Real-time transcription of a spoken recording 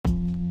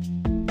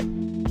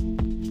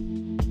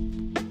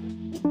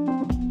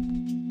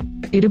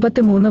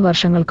23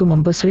 വർഷങ്ങൾക്കു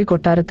മുമ്പ് ശ്രീ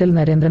കൊട്ടാരത്തിൽ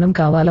നരേന്ദ്രനും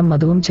കാവാലം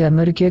മധുവും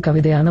ചേർന്നൊരുക്കിയ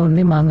കവിതയാണ്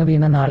ഉണ്ണി മാങ്ങ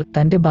വീണ നാൾ.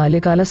 തന്റെ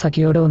ബാല്യകാല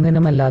സഖിയോട്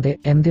ഒന്നിനുമല്ലാതെ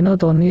എന്തിനോ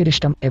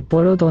തോന്നിയൊരിഷ്ടം,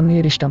 എപ്പോഴോ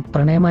തോന്നിയൊരിഷ്ടം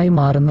പ്രണയമായി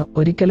മാറുന്നു.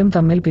 ഒരിക്കലും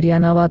തമ്മിൽ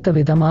പിരിയാനാവാത്ത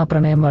വിധം ആ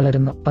പ്രണയം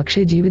വളരുന്നു.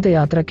 പക്ഷേ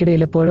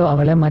ജീവിതയാത്രക്കിടയിലെപ്പോഴോ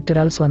അവളെ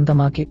മറ്റൊരാൾ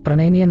സ്വന്തമാക്കി.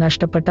 പ്രണയിനിയെ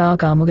നഷ്ടപ്പെട്ട ആ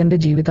കാമുകന്റെ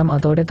ജീവിതം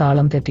അതോടെ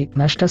താളം തെറ്റി.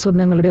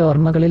 നഷ്ടസ്വപ്നങ്ങളുടെ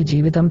ഓർമ്മകളിൽ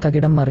ജീവിതം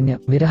തകിടം മറിഞ്ഞ്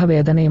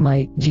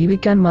വിരഹവേദനയുമായി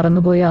ജീവിക്കാൻ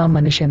മറന്നുപോയ ആ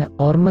മനുഷ്യന്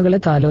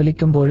ഓർമ്മകളെ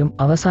താലോലിക്കുമ്പോഴും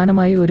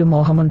അവസാനമായി ഒരു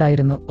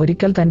മോഹമുണ്ടായിരുന്നു.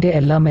 ഒരിക്കൽ തന്റെ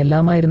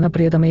എല്ലാമായിരുന്ന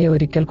പ്രിയതമയെ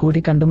ഒരിക്കൽ കൂടി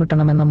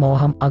കണ്ടുമുട്ടണമെന്ന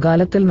മോഹം.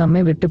 അകാലത്തിൽ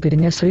നമ്മെ വിട്ടു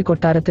പിരിഞ്ഞ ശ്രീ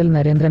കൊട്ടാരത്തിൽ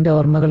നരേന്ദ്രന്റെ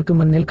ഓർമ്മകൾക്ക്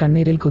മുന്നിൽ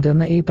കണ്ണീരിൽ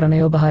കുതിർന്ന ഈ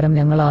പ്രണയോപഹാരം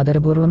ഞങ്ങൾ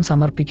ആദരപൂർവ്വം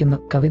സമർപ്പിക്കുന്നു.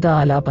 കവിത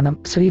ആലാപനം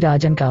ശ്രീ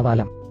രാജൻ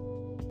കാവാലം.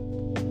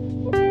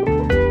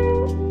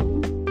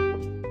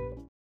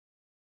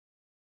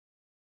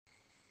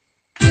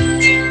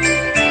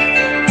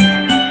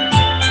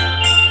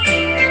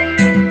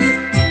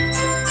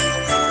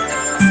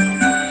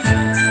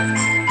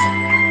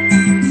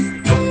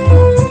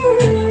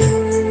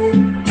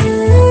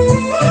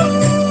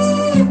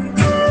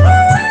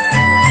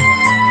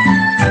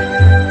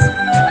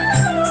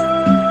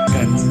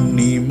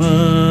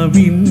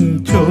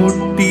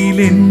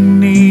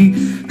 ചോട്ടിലെന്നെ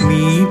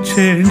നീ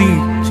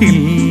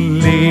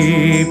ക്ഷണിച്ചില്ലേ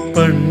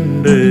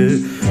പണ്ട്,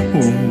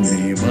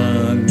 ഉണ്ണി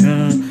മാങ്ങ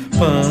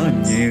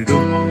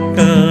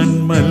പാഞ്ഞെടുക്കാൻ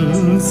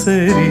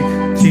മത്സരിച്ചില്ലേ?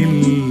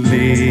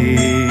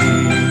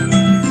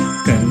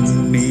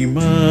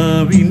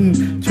 കന്നിമാവിൻ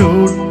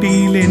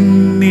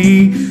ചോട്ടിലെന്നെ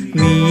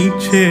നീ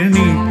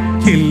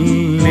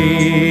ക്ഷണിച്ചില്ലേ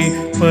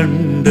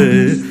പണ്ട്,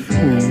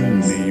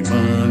 ഉണ്ണി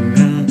മാങ്ങ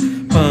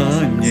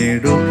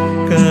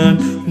പാഞ്ഞെടുക്കാൻ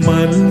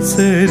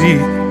മത്സരിച്ചില്ലേ?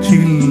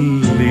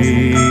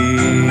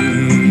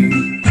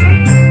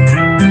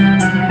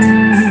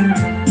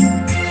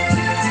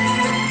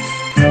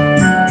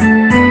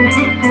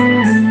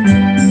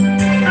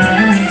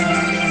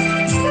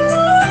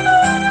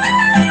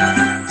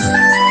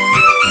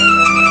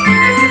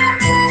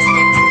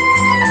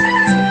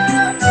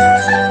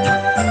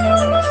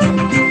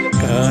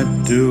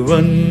 കാറ്റു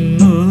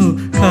വന്നു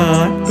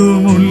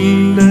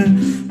കാട്ടുമുല്ല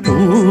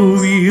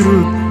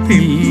പൂവിറുത്തില്ലേ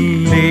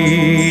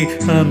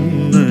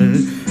അന്ന്,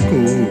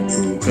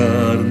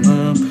 കൂട്ടുകാർ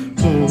നാം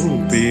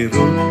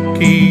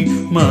പൂപ്പെറുക്കി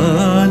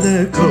മാല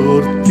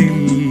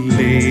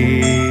കോർത്തില്ലേ?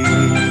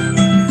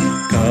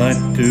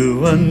 കാറ്റു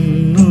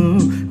വന്നു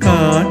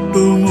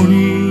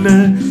കാട്ടുമുല്ല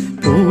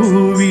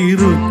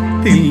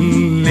പൂവിറുത്തില്ലേ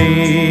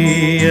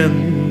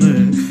അന്ന്,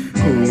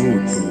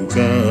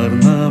 കൂട്ടുകാർ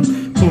നാം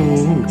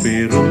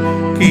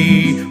പൂപ്പെറുക്കി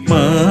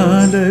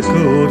മാല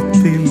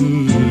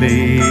കോർത്തില്ലേ?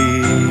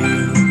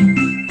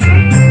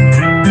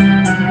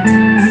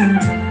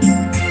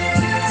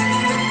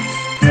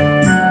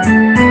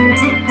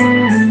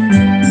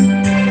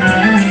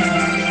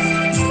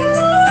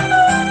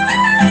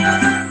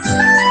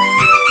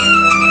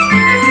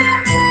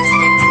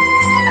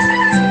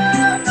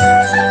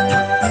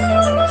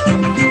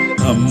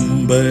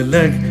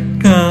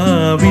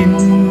 അമ്പലക്കാവിൻ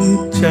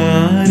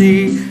ചാരി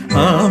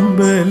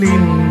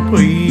ആമ്പലിൻ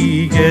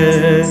പൊയ്ക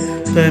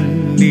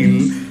തന്നിൽ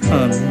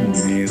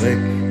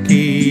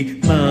അന്നിറക്കി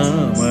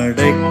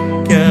നാമടയ്ക്കാത്തോടിനാൽ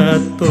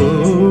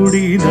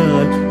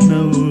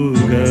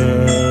നൗക.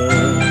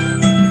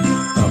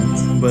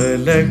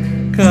 അമ്പലക്കാവിൻ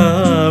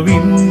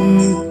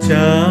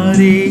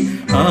ചാരി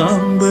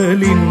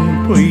ആമ്പലിൻ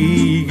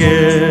പൊയ്ക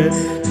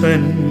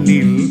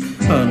തന്നിൽ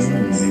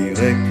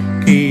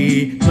അന്നിറക്കി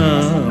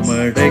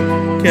നാമടയ്ക്കാത്തോടിനാൽ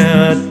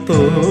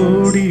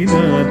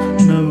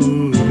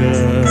നൗക.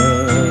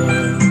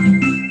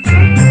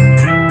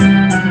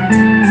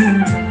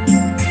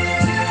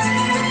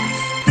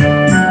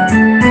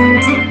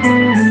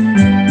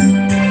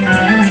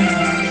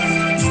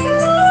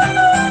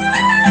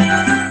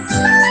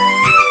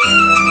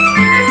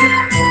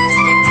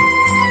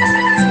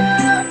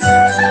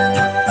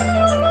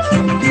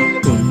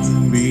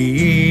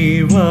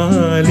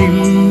 തുമ്പിവാലിൽ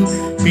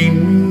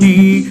പിന്നി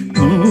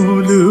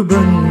നൂലു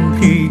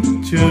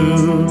ബന്ധിച്ചു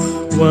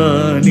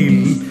വാനിൽ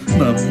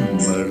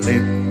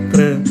നമ്മളെത്ര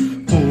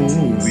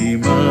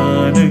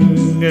പൂവിമാനങ്ങൾ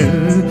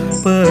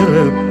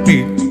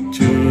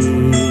പറപ്പിച്ചു.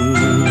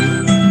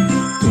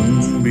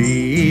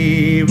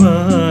 തുമ്പിവാലിൽ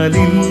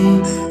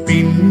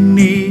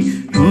പിന്നി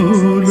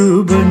നൂലു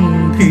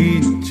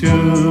ബന്ധിച്ചു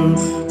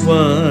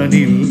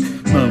വാനിൽ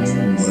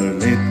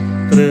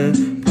നമ്മളെത്ര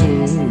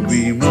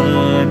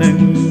പൂവിമാനങ്ങൾ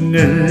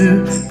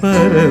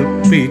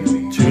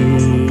പറപ്പിച്ചു.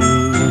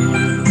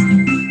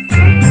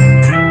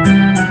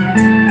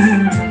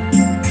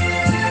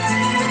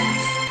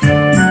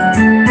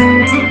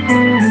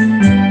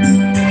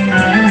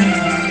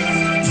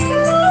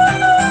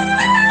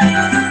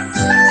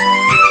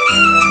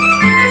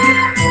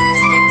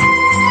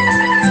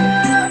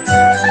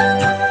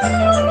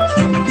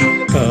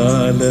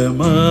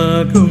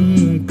 കാലമാകും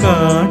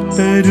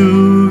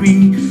കാട്ടരുവി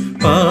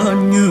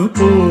പാഞ്ഞു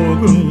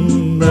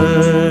പോകുന്ന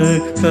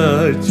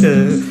കാഴ്ച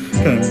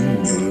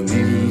കണ്ടു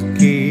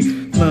നിൽക്കെ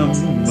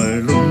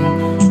നമ്മളും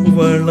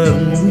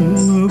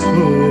വളർന്നു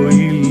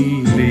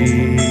പോയില്ലേ?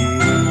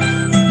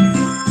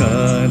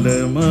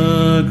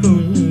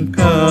 കാലമാകും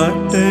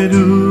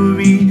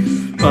കാട്ടരുവി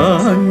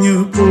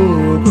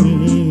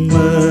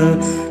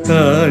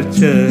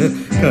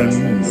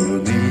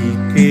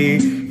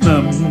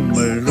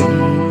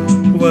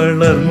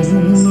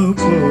വളർന്നു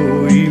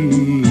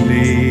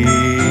പോയില്ലേ?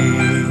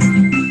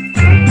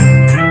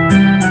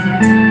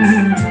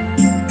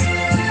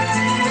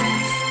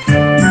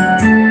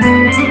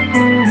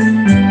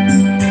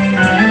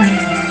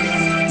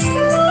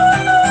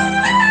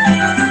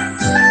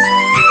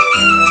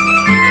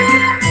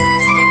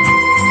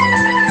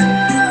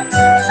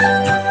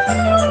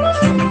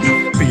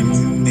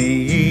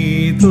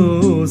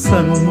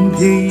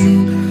 സന്ധ്യയിൽ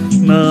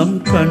നാം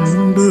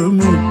കണ്ടുമുട്ടുമ്പോൾ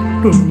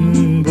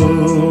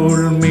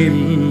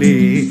മെല്ലെ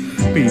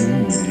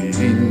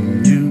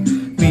പിന്തിരിഞ്ഞു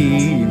നീ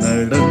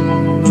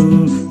നടന്നു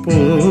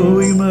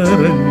പോയി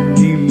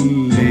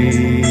മറഞ്ഞില്ലേ?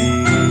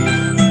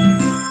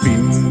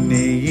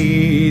 പിന്നെ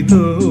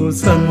ഏതോ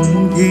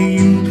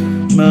സന്ധ്യയിൽ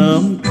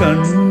നാം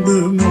കണ്ടുമുട്ടുമ്പോൾ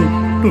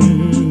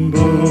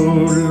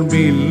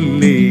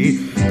മെല്ലെ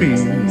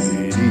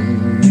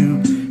പിന്തിരിഞ്ഞു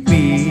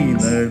നീ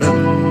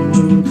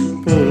നടന്നു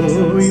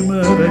പോയി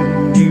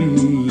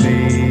മറഞ്ഞില്ലേ?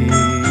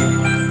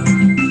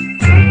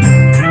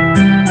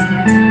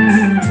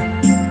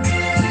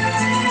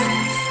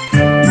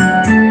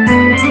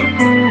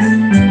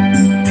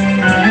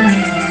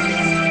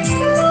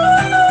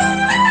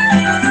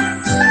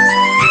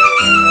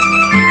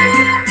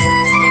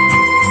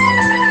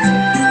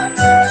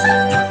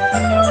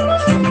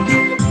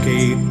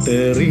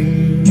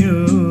 കേട്ടറിഞ്ഞു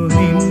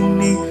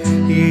നിന്നെ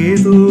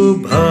ഏതോ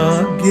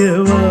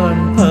ഭാഗ്യവാൻ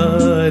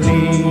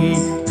താലി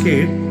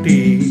കെട്ടി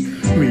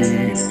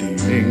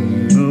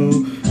വീട്ടിലെങ്ങോ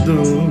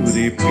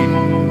ദൂരെ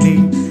പിന്നെ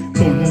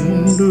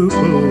കൊണ്ടുപോയില്ലേ?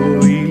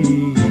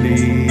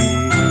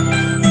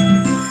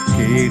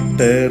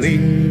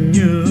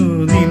 കേട്ടറിഞ്ഞു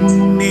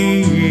നിന്നെ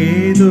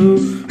ഏതോ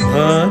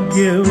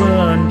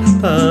ഭാഗ്യവാൻ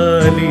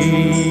താലി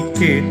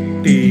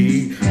കെട്ടി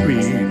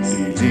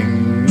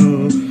വീട്ടിലെങ്ങോ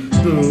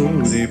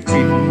ദൂരെ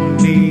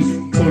പിന്നെ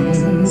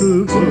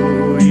കൊണ്ടുപോയില്ലേ?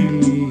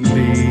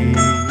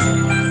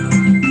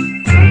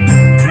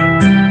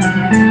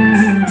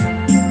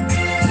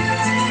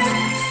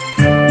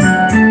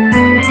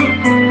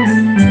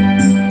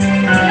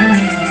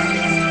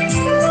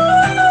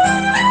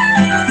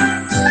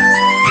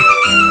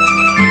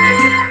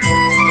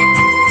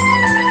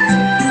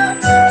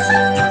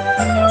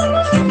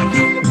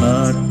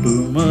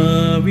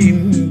 നാട്ടുമാവിൻ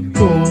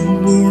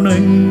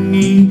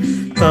കൊമ്പുണങ്ങി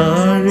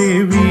താഴെ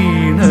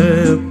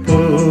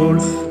വീണപ്പോൾ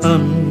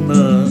അന്ന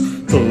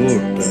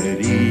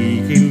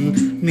തോട്ടരികിൽ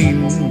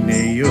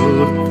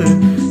നിന്നെയോർത്ത്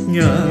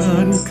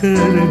ഞാൻ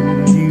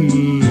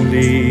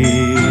കരഞ്ഞില്ലേ?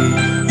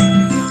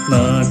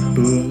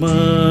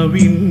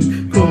 നാട്ടുമാവിൻ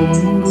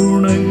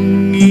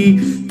കൊമ്പുണങ്ങി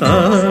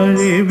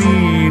താഴെ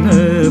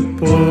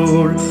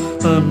വീണപ്പോൾ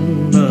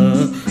അന്ന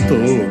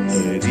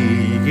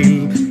തോട്ടരികിൽ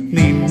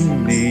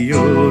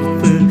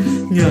നിന്നെയോർത്ത്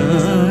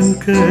ഞാൻ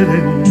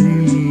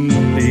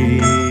കരഞ്ഞില്ലേ?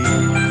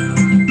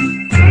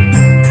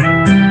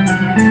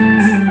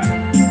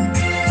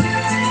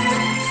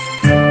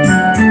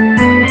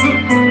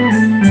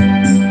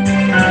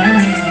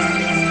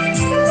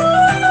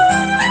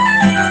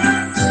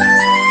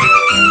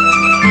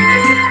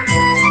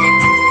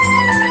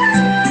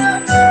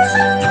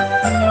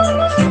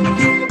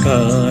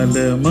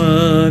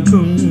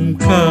 കാലമാകും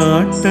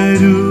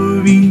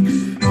കാട്ടരുവി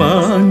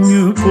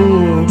പാഞ്ഞു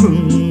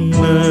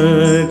പോകുന്ന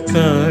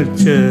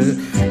കാഴ്ച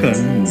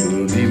കണ്ടു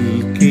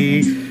നിൽക്കെ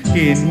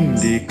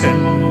എൻ്റെ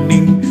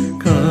കണ്ണിൻ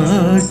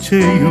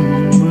കാഴ്ചയും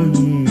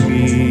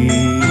മങ്ങി.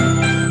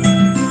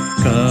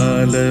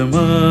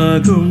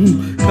 കാലമാകും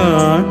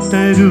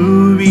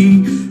കാട്ടരുവി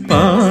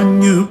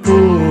പാഞ്ഞു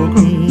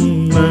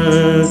പോകുന്ന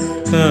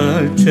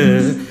കാഴ്ച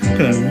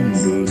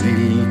കണ്ടു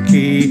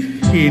നിൽക്കെ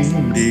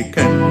എൻ്റെ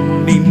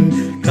കണ്ണിൻ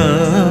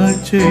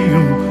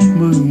കാഴ്ചയും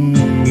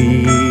മങ്ങി.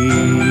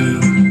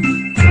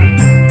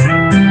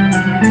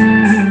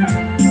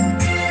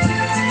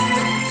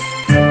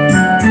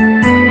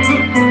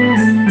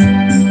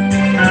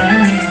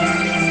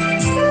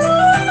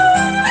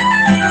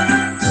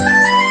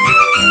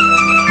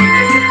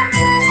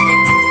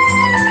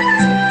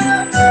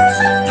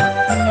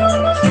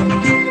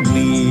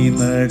 നീ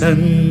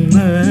നടന്ന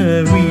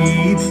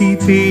വീഥി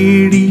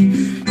തേടി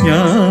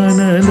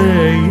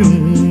ഞാനലയുന്നു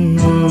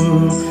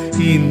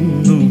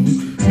ഇന്നും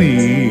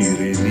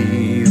നീറി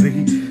നീറി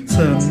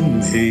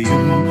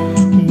സന്ധ്യയും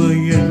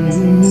മയങ്ങുകയല്ലേ?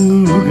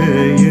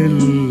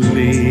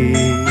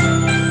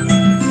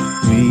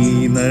 നീ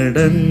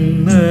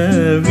നടന്ന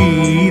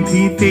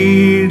വീഥി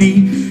തേടി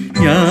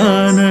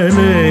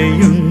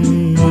ഞാനലയുന്നു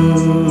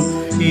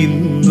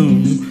ഇന്നും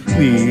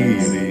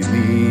നീറി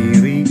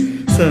നീറി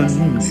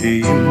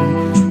സന്ധ്യയും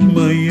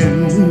മയങ്ങുകയല്ലേ?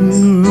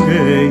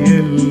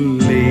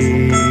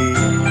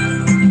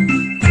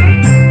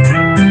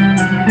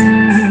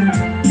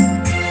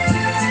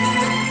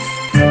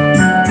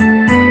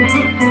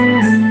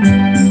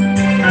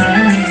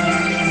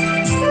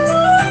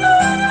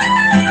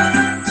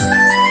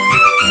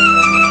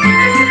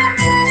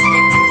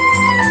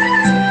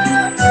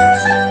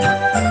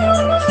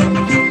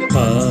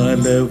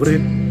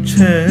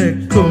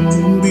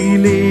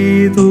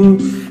 പാലവൃക്ഷക്കൊമ്പിലേതോ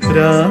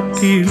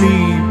രാക്കിളി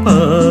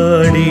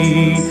പാടി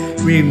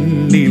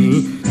വിണ്ണിൽ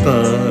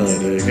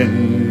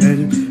താരകങ്ങൾ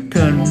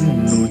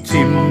കണ്ണു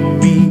ചിമ്മി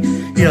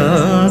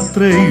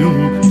യാത്രയും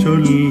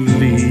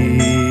ചൊല്ലി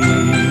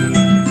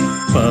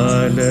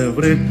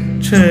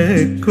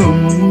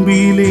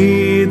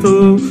പാലവൃക്ഷക്കൊമ്പിലേതോ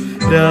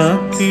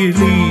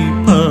രാക്കിളി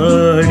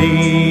പാടി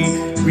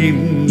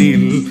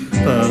വിണ്ണിൽ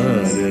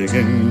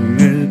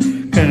താരകങ്ങൾ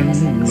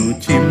കണ്ണു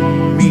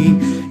ചിമ്മി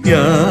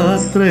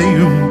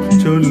യാത്രയും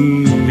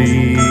ചൊല്ലി.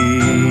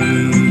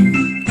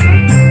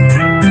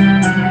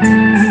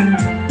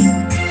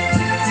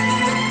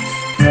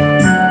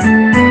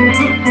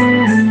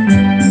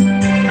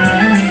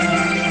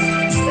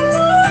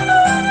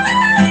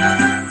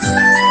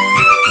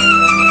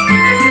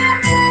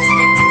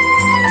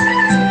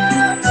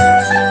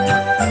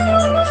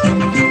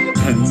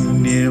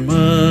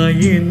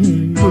 ധന്യമായെൻ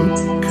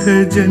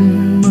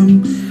ദുഃഖജന്മം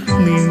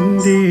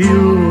നിന്റെ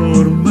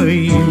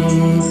ഓർമ്മയിൽ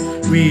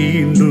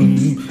വീണ്ടും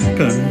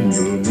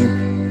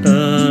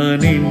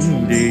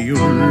കണ്ടുമുട്ടാനെൻ്റെ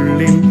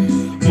ഉള്ളിൽ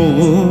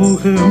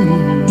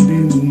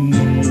മോഹമുണ്ടെന്നും.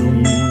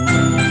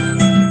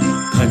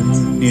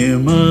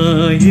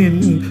 ധന്യമായെൻ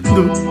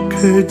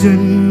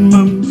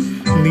ദുഃഖജന്മം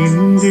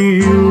നിന്റെ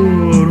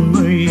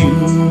ഓർമ്മയിൽ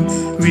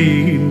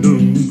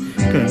വീണ്ടും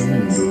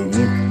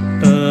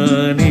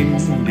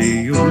കണ്ടുമുട്ടാനെൻ്റെ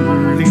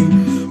ഉള്ളിൽ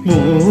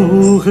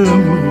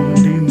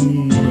മോഹമുണ്ടെന്നും.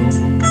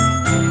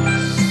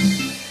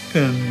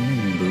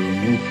 കണ്ടുമുട്ടാനെൻ്റെ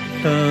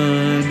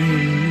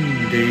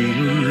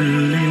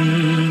ഉള്ളിൽ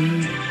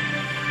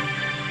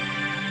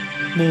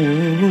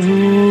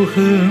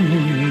മോഹം